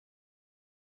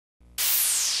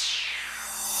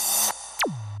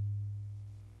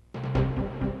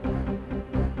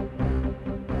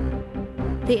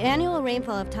The annual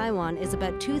rainfall of Taiwan is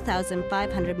about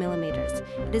 2,500 millimeters.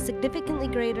 It is significantly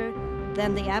greater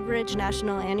than the average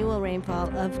national annual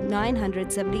rainfall of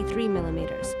 973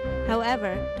 millimeters.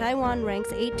 However, Taiwan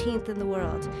ranks 18th in the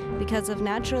world because of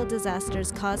natural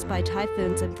disasters caused by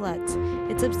typhoons and floods.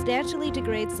 It substantially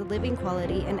degrades the living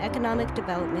quality and economic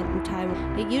development in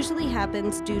Taiwan. It usually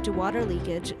happens due to water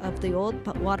leakage of the old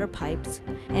water pipes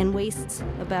and wastes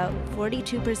about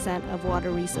 42% of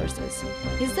water resources.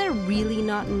 Is there really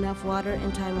not enough water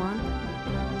in Taiwan?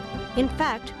 In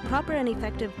fact, proper and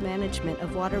effective management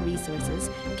of water resources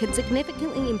can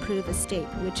significantly improve a state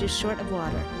which is short of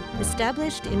water.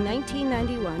 Established in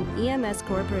 1991, EMS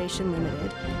Corporation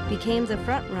Limited became the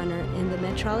front-runner in the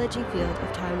metrology field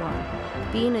of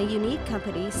Taiwan. Being a unique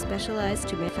company specialized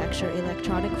to manufacture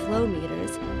electronic flow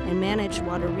meters and manage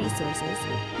water resources,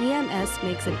 EMS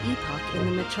makes an epoch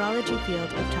in the metrology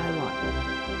field of Taiwan.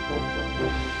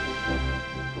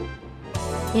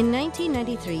 In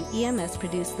 1993, EMS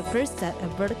produced the first set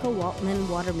of vertical Waltman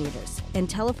water meters and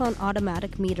telephone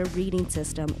automatic meter reading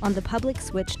system on the public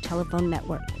switch telephone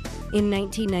network. In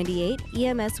 1998,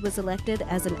 EMS was elected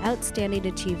as an Outstanding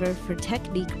Achiever for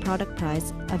Technique Product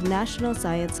Prize of National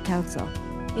Science Council.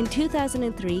 In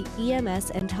 2003,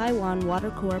 EMS and Taiwan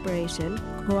Water Corporation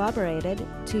cooperated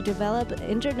to develop an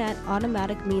Internet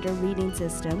automatic meter reading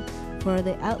system for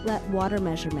the outlet water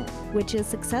measurement, which is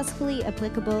successfully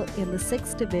applicable in the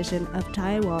 6th Division of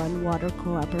Taiwan Water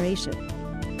Corporation.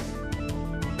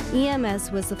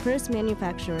 EMS was the first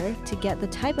manufacturer to get the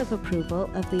type of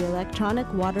approval of the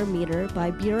electronic water meter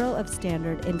by Bureau of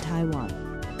Standard in Taiwan.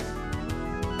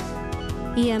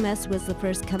 EMS was the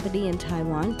first company in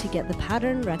Taiwan to get the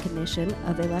pattern recognition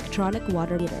of electronic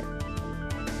water meter.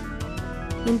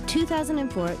 In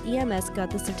 2004, EMS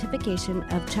got the certification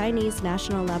of Chinese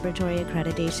National Laboratory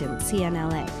Accreditation,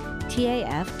 CNLA,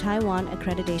 TAF, Taiwan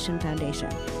Accreditation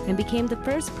Foundation, and became the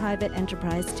first private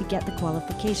enterprise to get the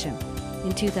qualification.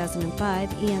 In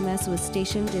 2005, EMS was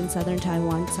stationed in Southern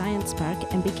Taiwan Science Park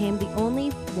and became the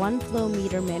only one-flow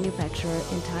meter manufacturer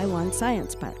in Taiwan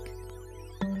Science Park.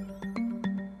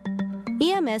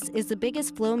 EMS is the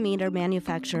biggest flow meter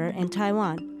manufacturer in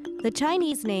Taiwan. The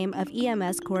Chinese name of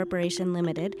EMS Corporation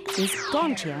Limited is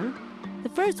Gongqian. The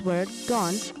first word,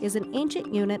 gong, is an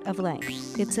ancient unit of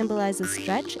length. It symbolizes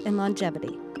stretch and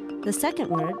longevity. The second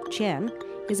word, qian,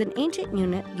 is an ancient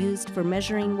unit used for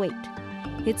measuring weight.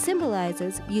 It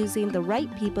symbolizes using the right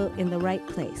people in the right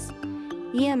place.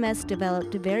 EMS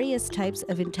developed various types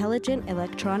of intelligent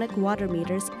electronic water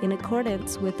meters in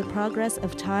accordance with the progress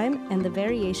of time and the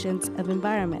variations of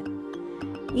environment.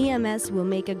 EMS will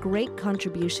make a great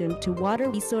contribution to water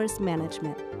resource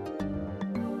management.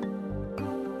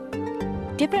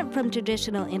 Different from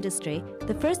traditional industry,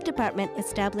 the first department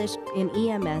established in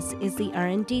EMS is the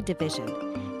R&D division.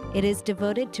 It is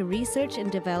devoted to research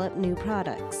and develop new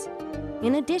products.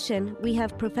 In addition, we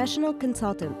have professional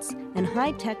consultants and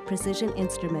high-tech precision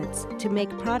instruments to make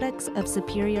products of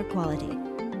superior quality.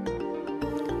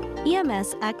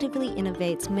 EMS actively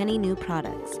innovates many new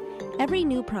products. Every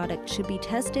new product should be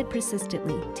tested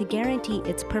persistently to guarantee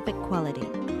its perfect quality.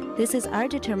 This is our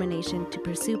determination to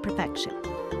pursue perfection.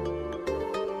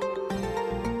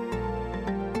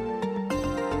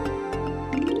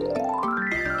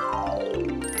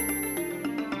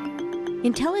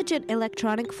 Intelligent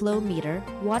Electronic Flow Meter,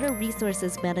 Water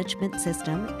Resources Management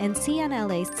System, and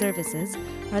CNLA services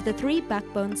are the three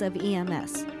backbones of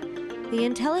EMS. The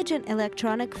intelligent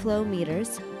electronic flow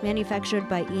meters, manufactured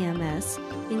by EMS,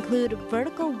 include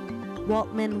vertical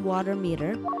Waltman water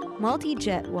meter,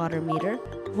 multi-jet water meter,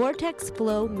 vortex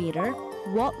flow meter,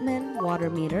 Waltman water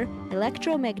meter,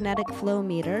 electromagnetic flow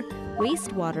meter,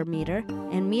 wastewater meter,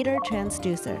 and meter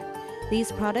transducer.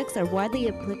 These products are widely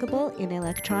applicable in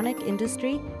electronic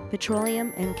industry,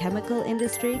 petroleum and chemical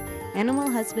industry, animal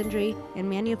husbandry, and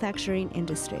manufacturing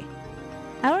industry.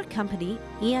 Our company,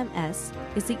 EMS,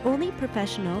 is the only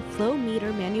professional flow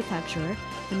meter manufacturer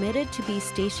permitted to be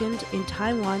stationed in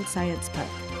Taiwan Science Park.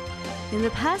 In the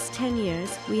past 10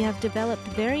 years, we have developed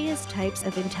various types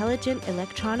of intelligent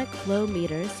electronic flow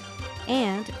meters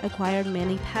and acquired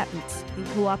many patents. In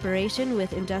cooperation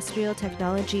with Industrial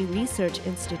Technology Research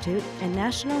Institute and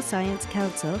National Science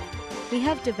Council, we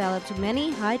have developed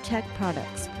many high-tech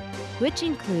products, which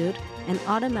include an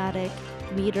automatic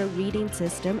meter reading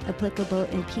system applicable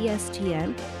in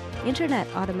PSTN, Internet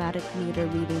automatic meter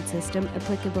reading system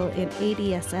applicable in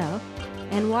ADSL,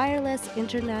 and wireless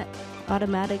Internet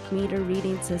automatic meter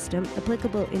reading system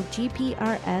applicable in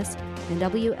GPRS and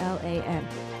WLAN.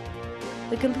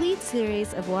 The complete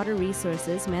series of water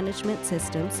resources management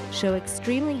systems show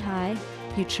extremely high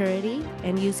maturity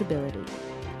and usability.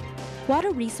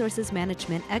 Water Resources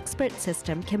Management Expert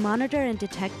System can monitor and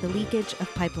detect the leakage of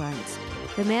pipelines,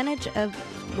 the manage of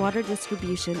water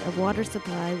distribution of water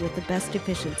supply with the best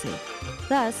efficiency.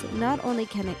 Thus, not only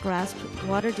can it grasp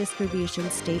water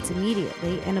distribution states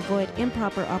immediately and avoid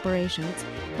improper operations,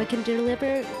 but can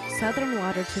deliver southern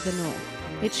water to the north.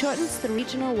 It shortens the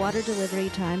regional water delivery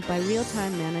time by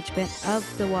real-time management of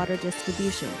the water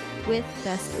distribution with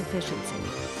best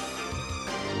efficiency.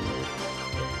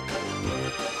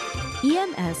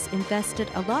 EMS invested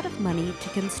a lot of money to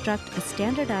construct a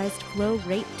standardized flow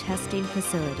rate testing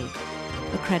facility.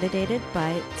 Accredited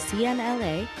by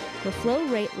CNLA, the Flow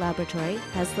Rate Laboratory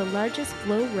has the largest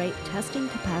flow rate testing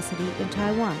capacity in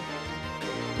Taiwan.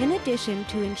 In addition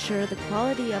to ensure the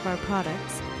quality of our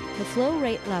products, the Flow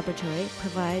Rate Laboratory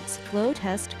provides flow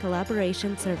test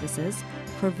collaboration services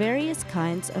for various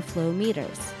kinds of flow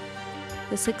meters.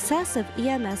 The success of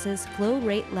EMS's Flow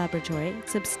Rate Laboratory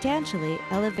substantially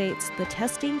elevates the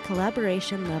testing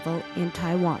collaboration level in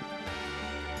Taiwan.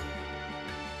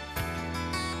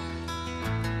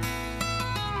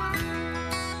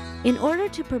 In order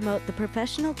to promote the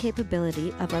professional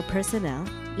capability of our personnel,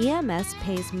 EMS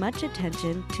pays much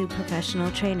attention to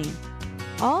professional training.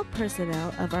 All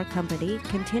personnel of our company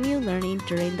continue learning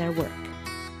during their work.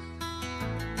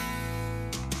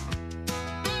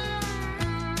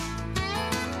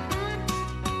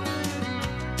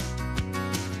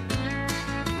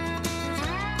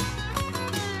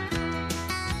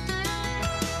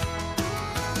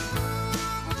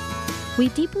 We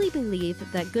deeply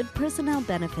believe that good personnel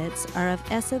benefits are of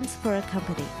essence for a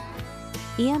company.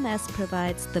 EMS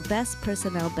provides the best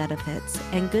personnel benefits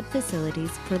and good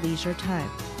facilities for leisure time.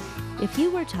 If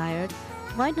you were tired,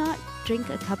 why not drink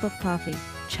a cup of coffee,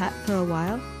 chat for a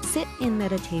while, sit in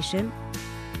meditation,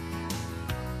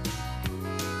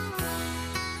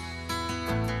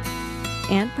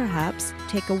 and perhaps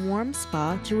take a warm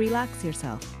spa to relax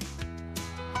yourself.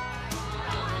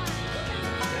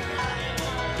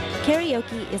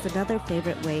 Karaoke is another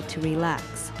favorite way to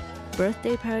relax.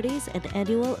 Birthday parties and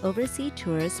annual overseas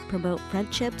tours promote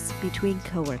friendships between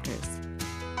coworkers.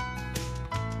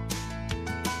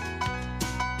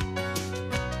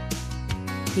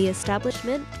 The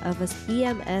establishment of an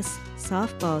EMS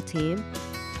softball team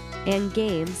and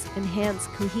games enhance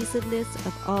cohesiveness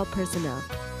of all personnel.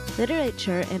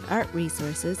 Literature and art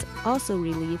resources also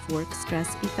relieve work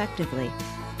stress effectively.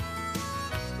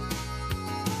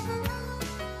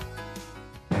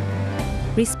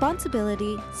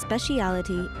 Responsibility,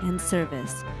 speciality, and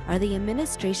service are the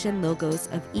administration logos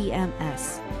of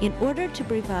EMS. In order to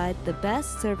provide the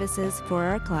best services for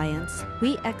our clients,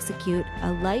 we execute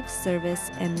a life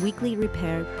service and weekly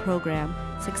repair program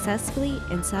successfully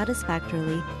and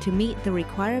satisfactorily to meet the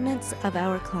requirements of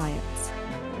our clients.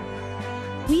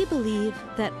 We believe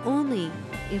that only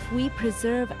if we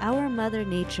preserve our Mother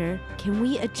Nature can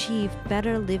we achieve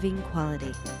better living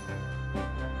quality.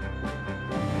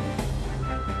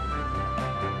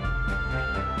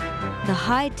 The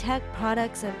high-tech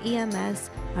products of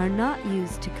EMS are not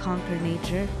used to conquer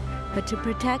nature, but to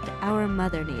protect our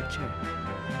Mother Nature.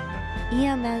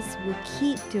 EMS will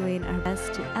keep doing our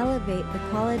best to elevate the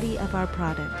quality of our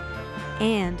product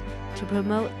and to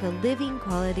promote the living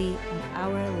quality of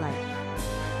our life.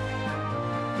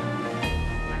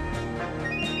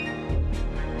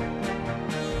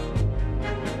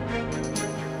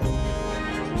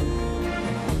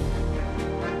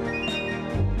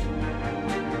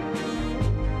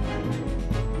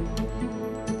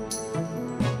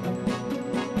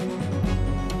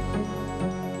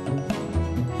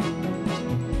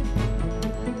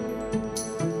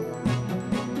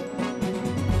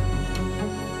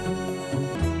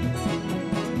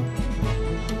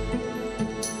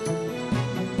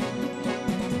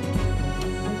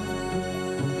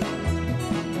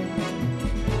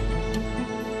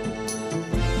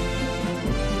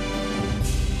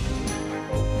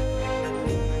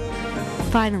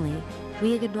 Finally,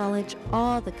 we acknowledge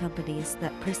all the companies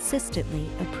that persistently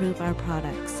approve our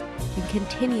products and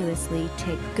continuously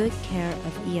take good care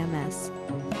of EMS.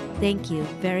 Thank you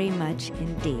very much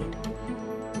indeed.